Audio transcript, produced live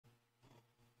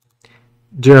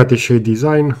generative shape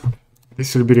design.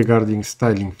 This will be regarding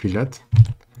styling fillet.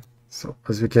 So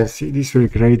as we can see, this will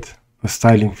create a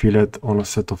styling fillet on a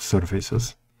set of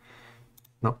surfaces.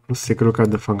 Now let's take a look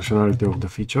at the functionality of the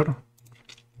feature.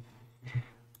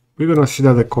 We're gonna see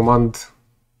that the command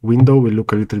window will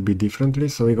look a little bit differently.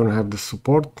 So we're gonna have the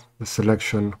support, the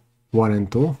selection 1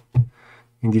 and 2.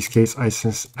 In this case,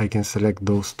 I can select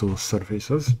those two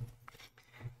surfaces.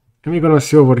 And we're gonna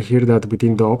see over here that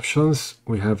within the options,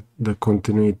 we have the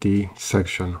continuity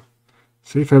section.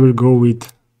 So if I will go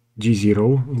with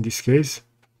G0 in this case,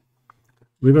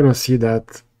 we're gonna see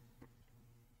that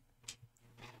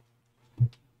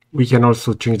we can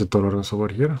also change the tolerance over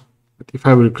here. But if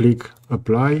I will click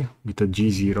apply with a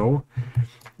G0,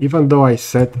 even though I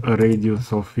set a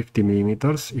radius of 50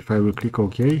 millimeters, if I will click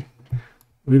OK,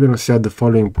 we're gonna see that the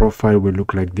following profile will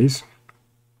look like this.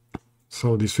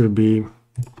 So this will be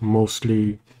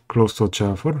mostly close to a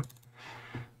chamfer.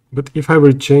 But if I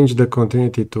will change the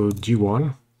continuity to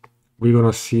G1, we're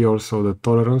gonna see also the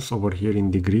tolerance over here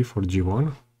in degree for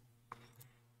G1.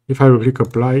 If I will click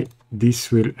apply,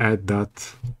 this will add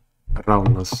that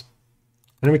roundness.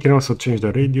 And we can also change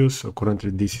the radius. So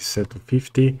currently this is set to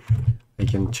 50. I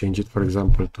can change it, for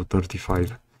example, to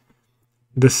 35.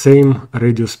 The same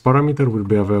radius parameter will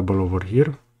be available over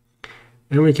here.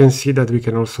 And we can see that we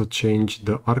can also change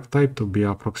the archetype to be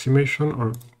approximation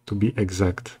or to be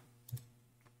exact.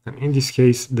 And in this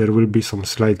case, there will be some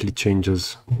slightly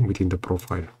changes within the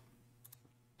profile.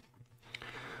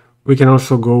 We can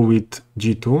also go with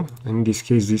G2. And in this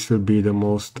case, this will be the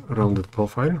most rounded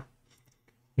profile.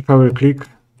 If I will click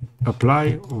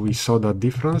apply, we saw that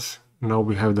difference. Now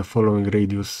we have the following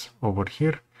radius over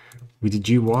here. With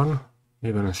G1,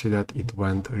 you're gonna see that it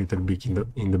went a little bit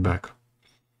in the back.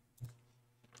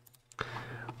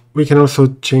 We can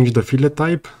also change the fillet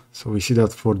type. So we see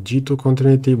that for G2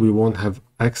 continuity, we won't have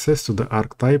access to the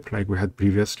archetype like we had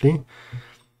previously.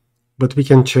 But we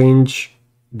can change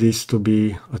this to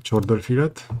be a chordal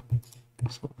fillet.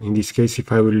 So in this case,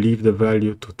 if I will leave the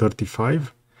value to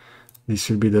 35, this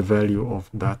will be the value of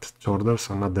that chordal,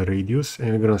 so not the radius.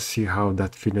 And we're gonna see how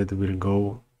that fillet will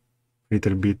go a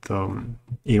little bit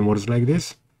inwards like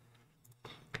this.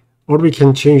 Or we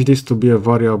can change this to be a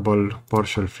variable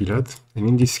partial fillet. And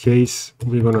in this case,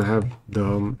 we're gonna have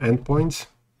the endpoints.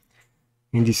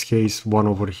 In this case, one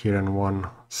over here and one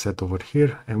set over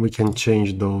here. And we can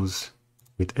change those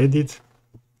with edit.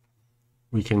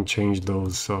 We can change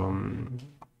those,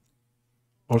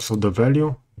 also the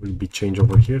value will be changed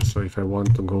over here. So if I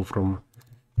want to go from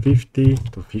 50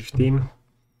 to 15,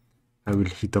 I will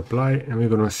hit apply and we're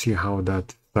gonna see how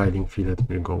that styling fillet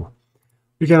will go.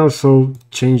 We can also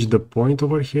change the point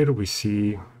over here. We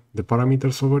see the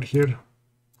parameters over here.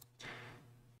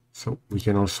 So we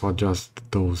can also adjust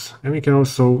those. And we can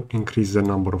also increase the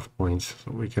number of points.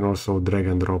 So we can also drag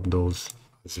and drop those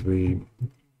as we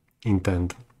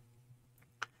intend.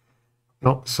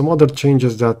 Now, some other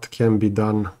changes that can be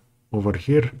done over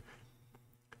here.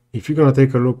 If you're gonna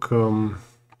take a look,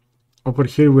 over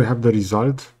here we have the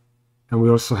result. And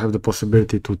we also have the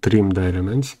possibility to trim the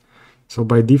elements. So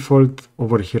by default,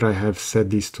 over here I have set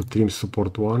this to trim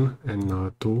support 1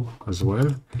 and 2 as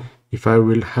well. If I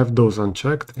will have those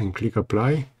unchecked and click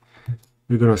apply,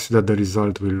 we're gonna see that the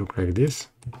result will look like this.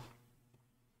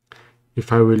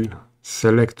 If I will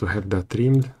select to have that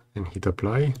trimmed and hit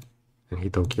apply and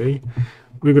hit OK,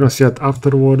 we're gonna see that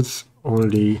afterwards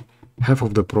only half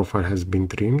of the profile has been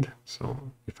trimmed. So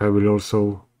if I will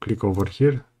also click over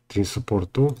here, trim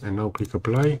support 2 and now click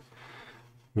apply,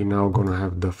 we're now gonna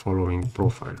have the following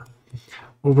profile.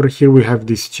 Over here we have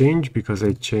this change because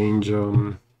I change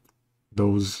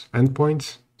those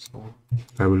endpoints. So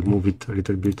if I will move it a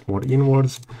little bit more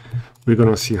inwards, we're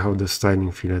gonna see how the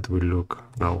styling fillet will look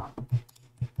now.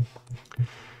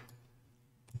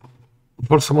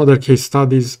 For some other case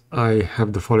studies, I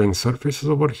have the following surfaces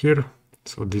over here.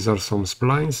 So these are some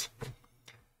splines.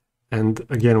 And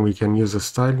again, we can use a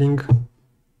styling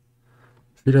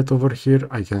fillet over here.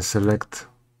 I can select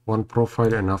one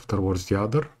profile and afterwards the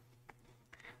other.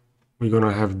 We're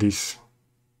gonna have this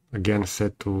again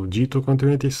set to G2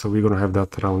 continuity, so we're gonna have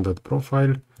that rounded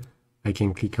profile. I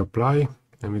can click apply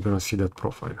and we're gonna see that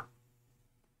profile.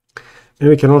 And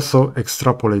we can also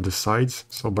extrapolate the sides.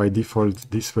 So by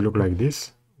default, this will look like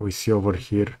this. We see over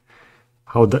here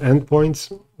how the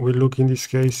endpoints will look in this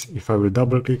case. If I will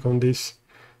double click on this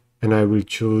and I will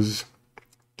choose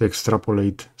to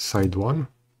extrapolate side 1,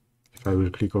 if I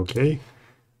will click OK,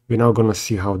 we're now gonna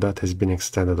see how that has been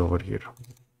extended over here.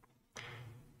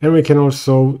 And we can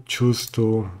also choose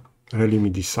to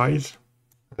relimit the size.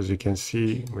 As you can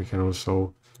see, we can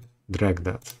also drag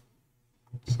that.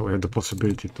 So we have the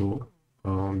possibility to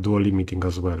do a limiting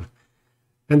as well.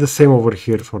 And the same over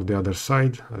here for the other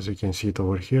side, as you can see it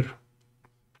over here,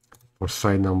 for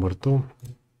side number 2.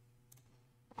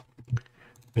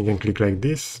 I can click like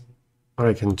this, or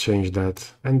I can change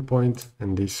that endpoint,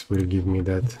 and this will give me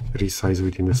that resize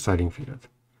within the styling fillet.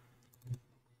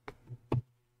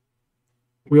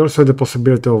 We also have the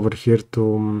possibility over here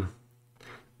to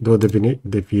do a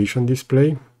deviation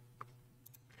display.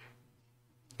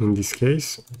 In this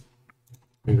case,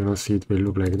 we're gonna see it will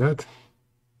look like that.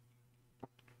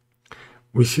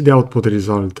 We see the output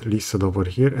result listed over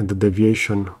here, and the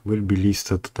deviation will be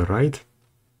listed to the right.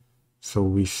 So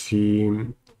we see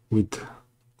with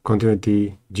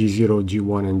continuity G0,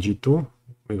 G1, and G2,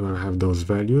 we're going to have those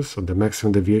values. So the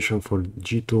maximum deviation for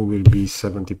G2 will be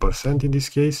 70% in this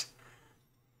case.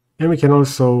 And we can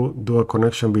also do a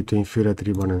connection between fillet,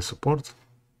 ribbon, and support.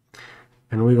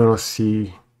 And we're going to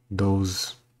see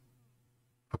those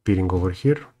appearing over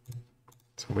here.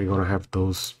 So we're going to have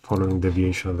those following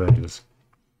deviation values.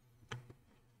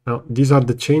 Now, these are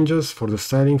the changes for the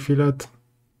styling fillet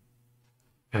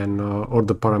and all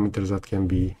the parameters that can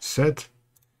be set.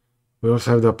 We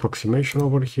also have the approximation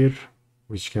over here,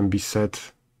 which can be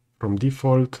set from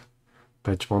default,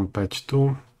 patch 1, patch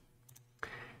 2.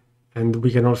 And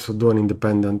we can also do an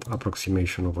independent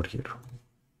approximation over here.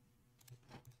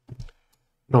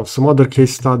 Now, some other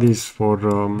case studies for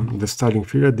the styling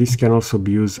fillet. This can also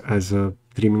be used as a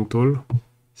trimming tool.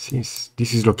 Since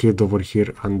this is located over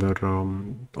here under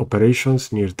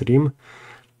operations near trim,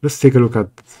 let's take a look at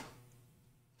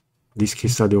this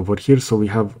case study over here. So we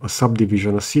have a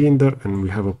subdivision, a cylinder, and we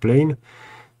have a plane.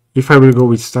 If I will go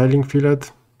with styling fillet,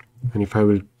 and if I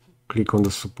will click on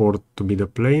the support to be the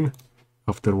plane,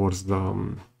 afterwards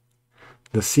the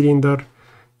cylinder,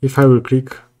 if I will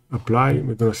click apply,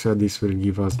 we're going to see that this will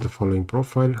give us the following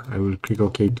profile. I will click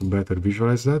OK to better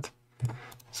visualize that.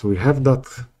 So we have that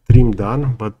trim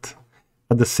done, but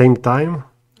at the same time,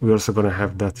 we're also going to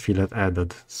have that fillet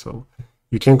added. So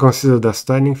you can consider the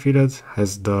styling fillet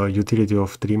has the utility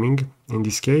of trimming in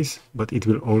this case, but it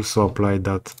will also apply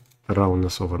that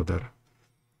roundness over there.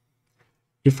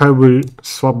 If I will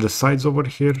swap the sides over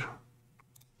here,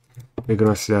 we're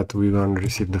going to see that we're going to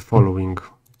receive the following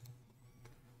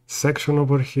section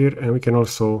over here, and we can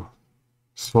also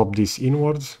swap this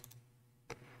inwards.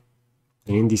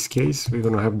 And in this case, we're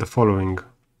going to have the following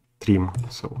trim.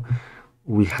 So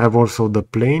we have also the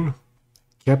plane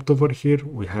kept over here.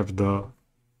 We have the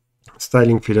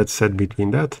styling fillet set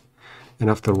between that, and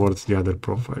afterwards the other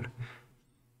profile.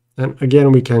 And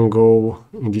again, we can go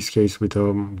in this case with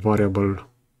a variable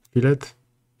fillet.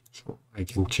 So I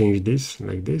can change this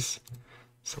like this.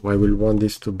 So I will want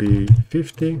this to be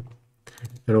 50,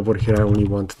 and over here I only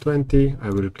want 20. I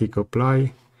will click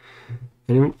apply,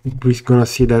 and we're gonna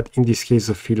see that in this case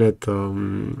the fillet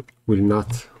will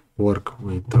not work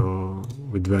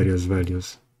with various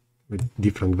values, with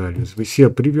different values. We see a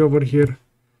preview over here.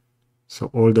 So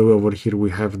all the way over here we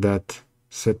have that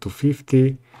set to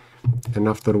 50, and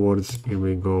afterwards here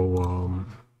we go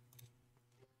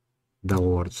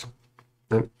downwards.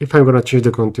 And if I'm gonna change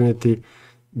the continuity,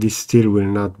 this still will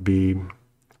not be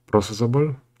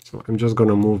processable. So I'm just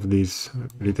gonna move this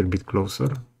a little bit closer.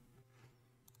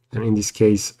 And in this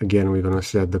case, again, we're gonna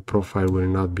see that the profile will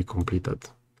not be completed.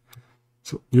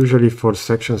 So usually for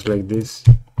sections like this,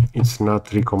 it's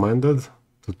not recommended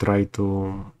to try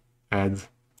to add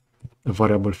a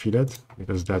variable fillet,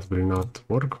 because that will not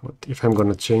work. But if I'm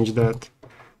gonna change that,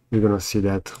 we're gonna see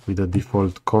that with the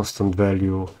default constant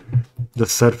value, the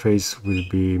surface will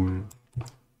be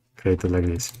created like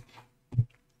this.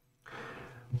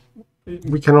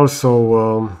 We can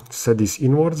also set this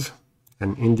inwards,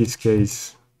 and in this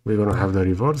case, we're gonna have the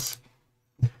reverse.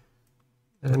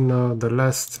 And the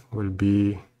last will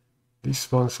be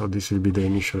this one. So this will be the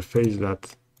initial phase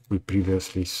that we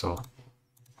previously saw.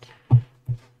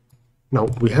 Now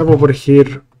we have over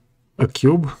here a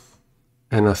cube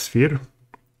and a sphere.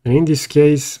 And in this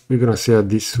case, we're gonna see that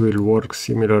this will work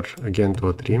similar again to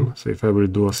a trim. So if I will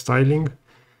do a styling,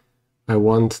 I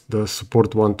want the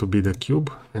support 1 to be the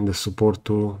cube and the support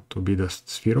 2 to be the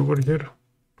sphere over here.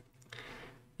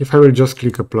 If I will just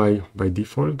click apply by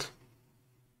default,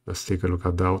 let's take a look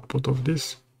at the output of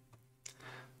this.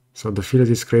 So the fillet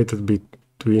is created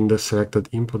between the selected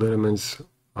input elements,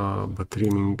 but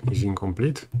trimming is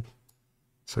incomplete.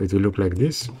 So it will look like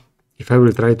this. If I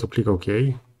will try to click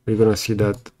OK, we're gonna see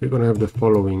that we're gonna have the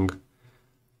following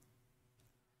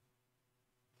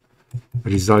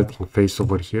resulting face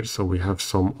over here. So we have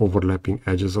some overlapping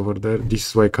edges over there. This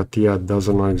is why CATIA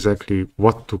doesn't know exactly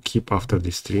what to keep after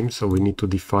this trim. So we need to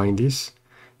define this.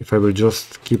 If I will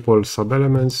just keep all sub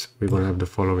elements, we're gonna have the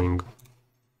following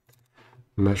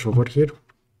mesh over here.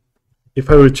 If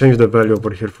I will change the value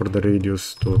over here for the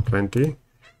radius to 20,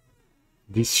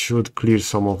 this should clear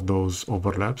some of those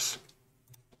overlaps.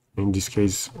 In this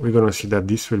case, we're gonna see that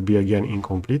this will be again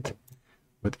incomplete.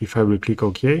 But if I will click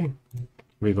OK,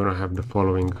 we're gonna have the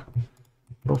following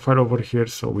profile over here.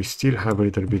 So we still have a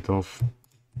little bit of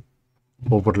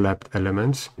overlapped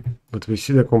elements, but we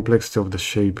see the complexity of the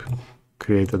shape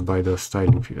created by the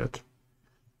styling fillet.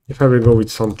 If I will go with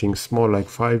something small like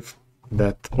 5,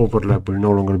 that overlap will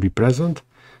no longer be present.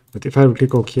 But if I will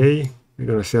click OK, we're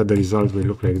gonna see that the result will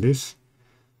look like this.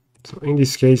 So in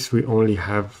this case, we only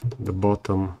have the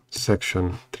bottom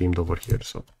section trimmed over here.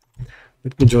 So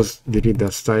let me just delete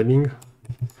that styling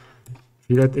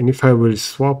fillet. And if I will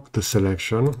swap the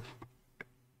selection,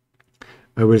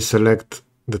 I will select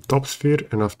the top sphere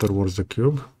and afterwards the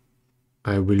cube.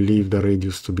 I will leave the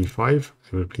radius to be 5.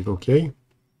 I will click OK.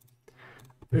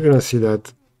 We're gonna see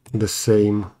that the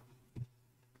same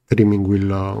trimming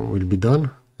will be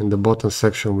done, and the bottom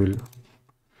section will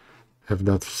have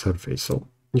that surface. So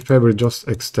if I will just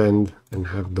extend and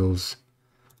have those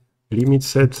limits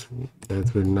set,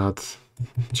 that will not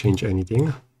change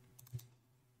anything.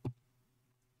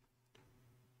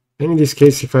 And in this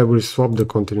case, if I will swap the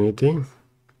continuity,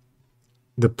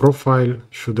 the profile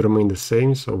should remain the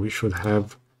same. So we should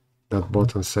have that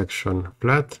bottom section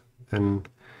flat, and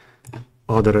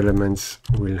other elements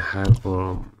will have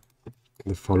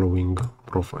the following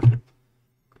profile.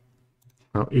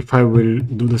 Now, if I will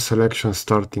do the selection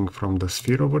starting from the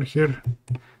sphere over here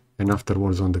and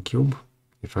afterwards on the cube,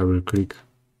 if I will click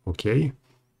OK,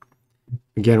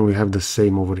 again we have the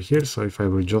same over here. So if I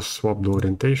will just swap the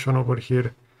orientation over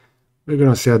here, we're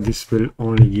gonna see that this will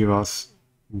only give us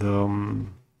the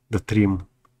trim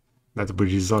that will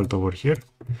result over here,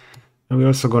 and we're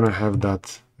also gonna have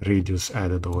that radius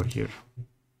added over here,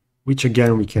 which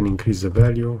again we can increase the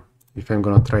value. If I'm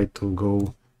gonna try to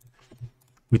go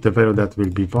with a value that will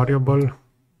be variable,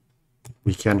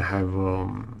 we can have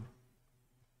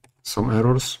some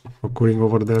errors occurring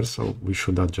over there, so we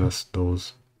should adjust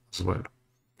those as well.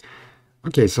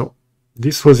 Okay, so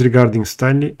this was regarding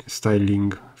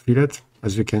styling fillet.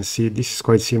 As you can see, this is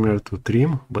quite similar to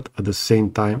trim, but at the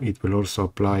same time it will also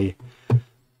apply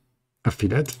a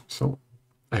fillet. So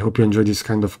I hope you enjoyed this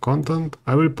kind of content.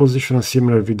 I will position a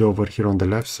similar video over here on the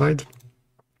left side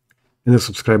and the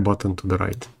subscribe button to the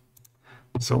right.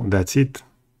 So that's it.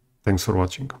 Thanks for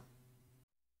watching.